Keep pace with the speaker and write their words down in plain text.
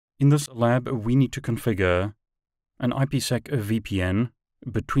In this lab, we need to configure an IPsec VPN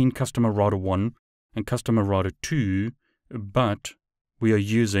between customer router 1 and customer router 2, but we are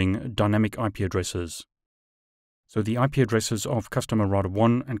using dynamic IP addresses. So the IP addresses of customer router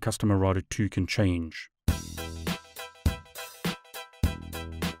 1 and customer router 2 can change.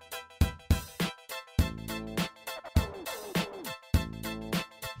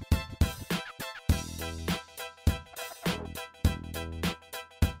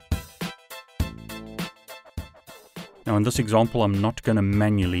 Now in this example, I'm not going to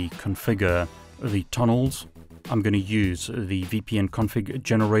manually configure the tunnels. I'm going to use the VPN config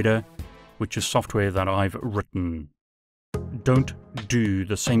generator, which is software that I've written. Don't do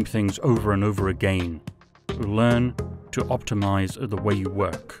the same things over and over again. Learn to optimize the way you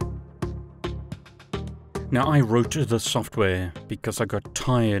work. Now I wrote this software because I got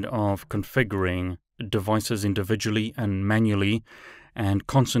tired of configuring devices individually and manually and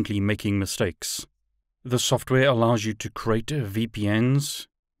constantly making mistakes. This software allows you to create VPNs,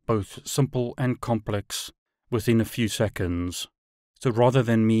 both simple and complex, within a few seconds. So rather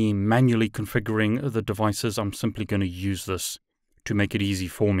than me manually configuring the devices, I'm simply going to use this to make it easy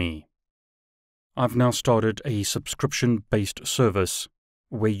for me. I've now started a subscription-based service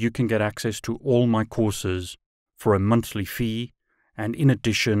where you can get access to all my courses for a monthly fee, and in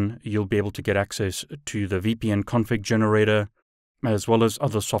addition, you'll be able to get access to the VPN config generator as well as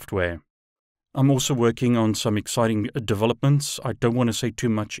other software. I'm also working on some exciting developments. I don't want to say too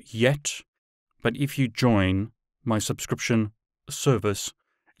much yet, but if you join my subscription service,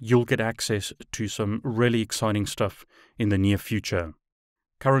 you'll get access to some really exciting stuff in the near future.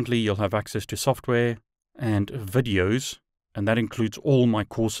 Currently, you'll have access to software and videos, and that includes all my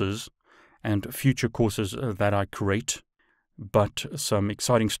courses and future courses that I create, but some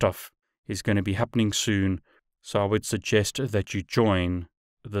exciting stuff is going to be happening soon, so I would suggest that you join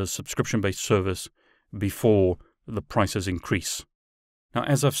the subscription-based service before the prices increase. Now,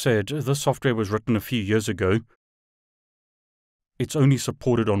 as I've said, this software was written a few years ago. It's only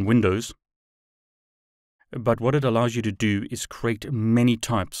supported on Windows, but what it allows you to do is create many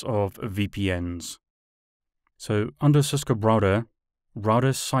types of VPNs. So under Cisco Router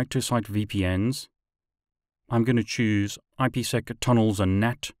site-to-site VPNs, I'm going to choose IPsec tunnels and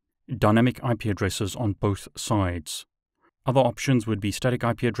NAT dynamic IP addresses on both sides. Other options would be static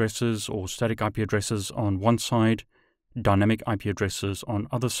IP addresses or static IP addresses on one side, dynamic IP addresses on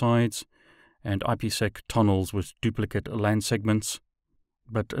other sides, and IPsec tunnels with duplicate LAN segments.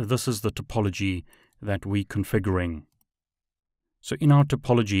 But this is the topology that we're configuring. So in our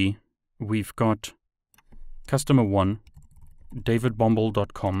topology, we've got customer 1,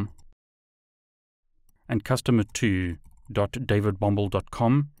 davidbomble.com, and customer 2,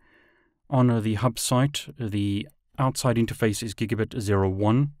 davidbomble.com. On the hub site, the outside interface is gigabit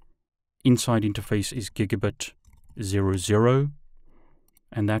 01, inside interface is gigabit 00,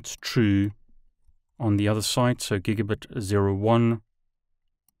 and that's true on the other side, so gigabit 01,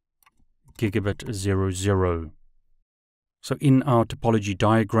 gigabit 00. So in our topology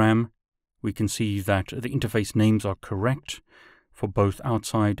diagram, we can see that the interface names are correct for both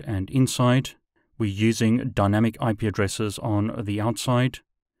outside and inside. We're using dynamic IP addresses on the outside.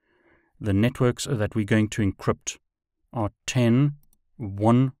 The networks that we're going to encrypt are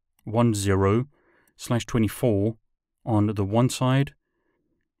 10.1.10/24 on the one side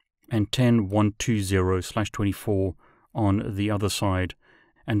and 10.1.20/24 on the other side.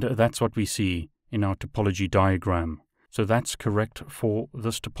 And that's what we see in our topology diagram. So that's correct for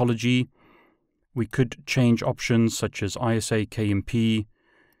this topology. We could change options such as isakmp.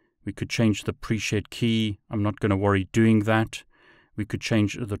 We could change the pre-shared key. I'm not going to worry doing that. We could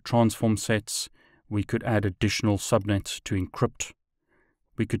change the transform sets. We could add additional subnets to encrypt.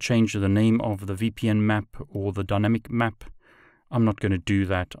 We could change the name of the VPN map or the dynamic map. I'm not going to do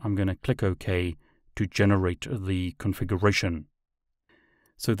that. I'm going to click OK to generate the configuration.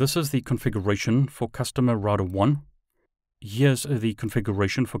 So this is the configuration for customer router 1. Here's the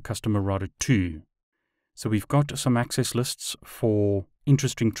configuration for customer router 2. So we've got some access lists for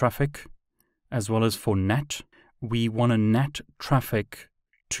interesting traffic as well as for NAT. We want to NAT traffic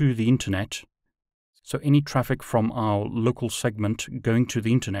to the internet. So any traffic from our local segment going to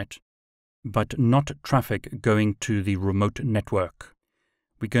the internet, but not traffic going to the remote network.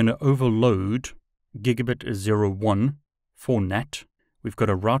 We're going to overload gigabit 01 for NAT. We've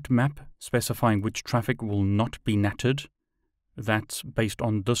got a route map specifying which traffic will not be NATed. That's based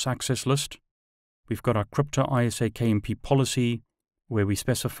on this access list. We've got our crypto isakmp policy, where we're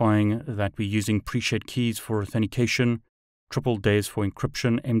specifying that we're using pre-shared keys for authentication, triple DES for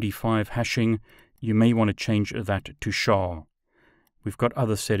encryption, MD5 hashing. You may want to change that to SHA. We've got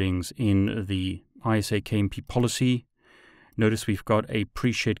other settings in the isakmp policy. Notice we've got a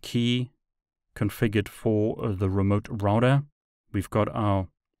pre-shared key configured for the remote router. We've got our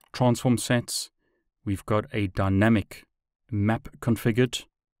transform sets. We've got a dynamic map configured,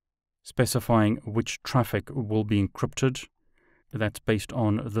 specifying which traffic will be encrypted. That's based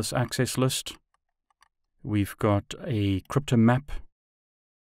on this access list. We've got a crypto map,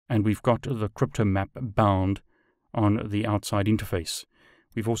 and we've got the crypto map bound on the outside interface.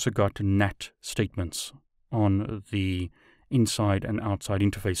 We've also got NAT statements on the inside and outside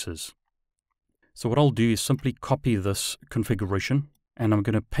interfaces. So what I'll do is simply copy this configuration, and I'm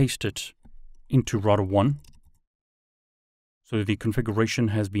going to paste it into router 1. So the configuration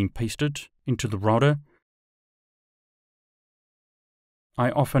has been pasted into the router. I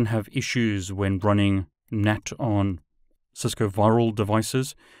often have issues when running NAT on Cisco viral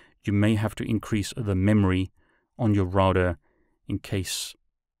devices. You may have to increase the memory on your router in case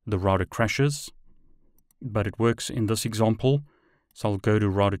the router crashes, but it works in this example. So I'll go to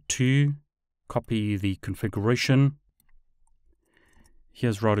router 2, copy the configuration.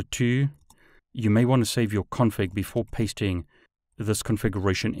 Here's router 2. You may want to save your config before pasting this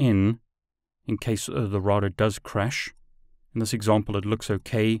configuration in case the router does crash. In this example, it looks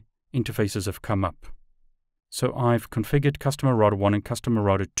okay. Interfaces have come up. So I've configured customer router 1 and customer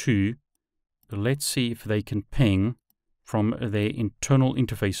router 2. Let's see if they can ping from their internal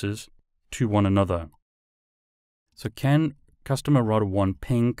interfaces to one another. So can customer router 1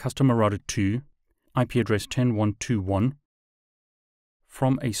 ping customer router 2 IP address 10.1.2.1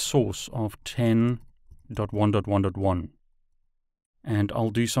 from a source of 10.1.1.1. And I'll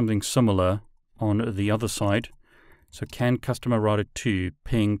do something similar on the other side. So can customer router 2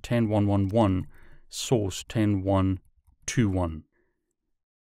 ping 10.1.1.1 source 10.1.2.1.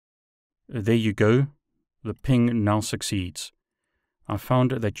 There you go. The ping now succeeds. I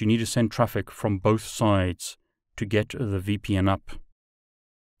found that you need to send traffic from both sides to get the VPN up.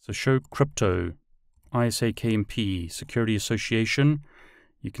 So show crypto, isakmp, security association.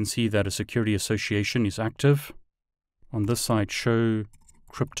 You can see that a security association is active. On this side, show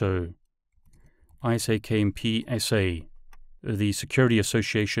crypto, isakmp SA. The security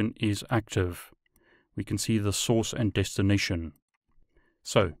association is active. We can see the source and destination.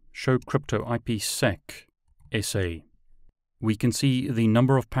 So, show crypto IPsec SA. We can see the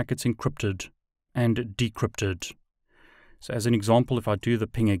number of packets encrypted and decrypted. So as an example, if I do the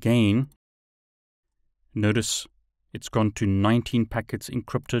ping again, notice it's gone to 19 packets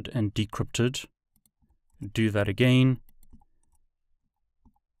encrypted and decrypted. Do that again.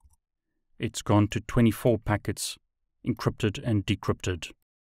 It's gone to 24 packets encrypted and decrypted.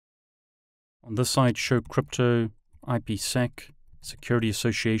 On this side, show crypto IPsec security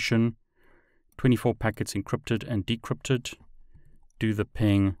association, 24 packets encrypted and decrypted. Do the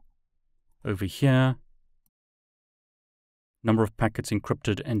ping over here. Number of packets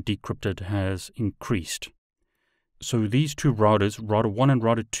encrypted and decrypted has increased. So these two routers, router 1 and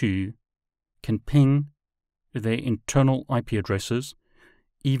router 2, can ping their internal IP addresses,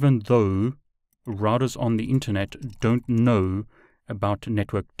 even though routers on the internet don't know about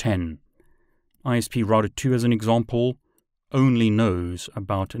network 10. ISP router 2, as an example, only knows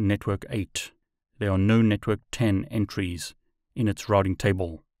about network 8. There are no network 10 entries in its routing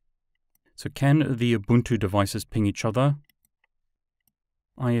table. So can the Ubuntu devices ping each other?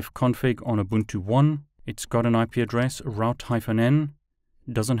 ifconfig on Ubuntu 1. It's got an IP address, route-n,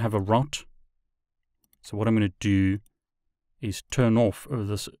 doesn't have a route. So what I'm going to do is turn off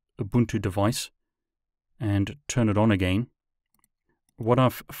this Ubuntu device and turn it on again. What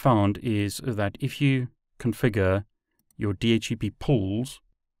I've found is that if you configure your DHCP pools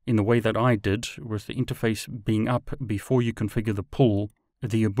in the way that I did, with the interface being up before you configure the pool,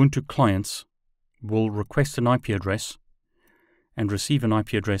 the Ubuntu clients will request an IP address and receive an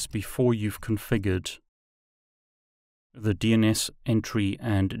IP address before you've configured the DNS entry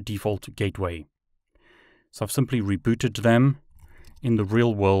and default gateway. So I've simply rebooted them. In the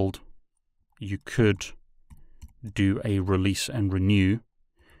real world, you could do a release and renew.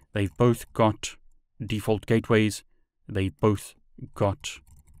 They've both got default gateways. They've both got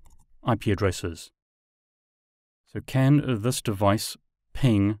IP addresses. So can this device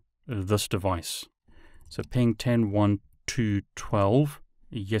ping this device? So ping 10.1.2.12.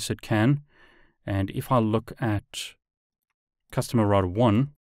 Yes, it can. And if I look at customer router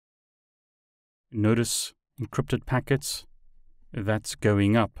 1, notice encrypted packets, that's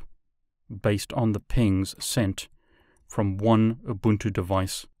going up based on the pings sent from one Ubuntu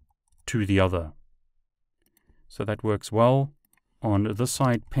device to the other. So that works well. On this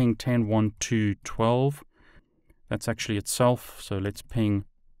side, ping 10.1.2.12, That's actually itself. So let's ping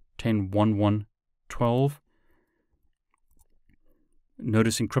 10.1.1.12.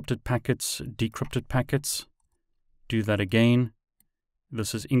 Notice encrypted packets, decrypted packets. Do that again.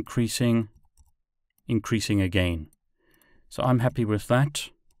 This is increasing again. So I'm happy with that.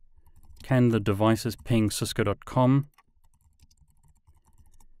 Can the devices ping cisco.com?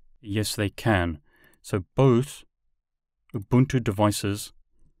 Yes, they can. So both Ubuntu devices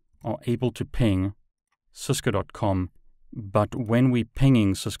are able to ping cisco.com, but when we're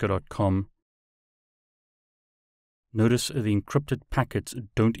pinging cisco.com, notice the encrypted packets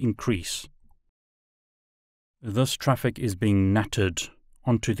don't increase. This traffic is being natted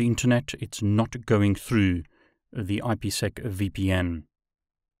onto the internet. It's not going through the IPsec VPN.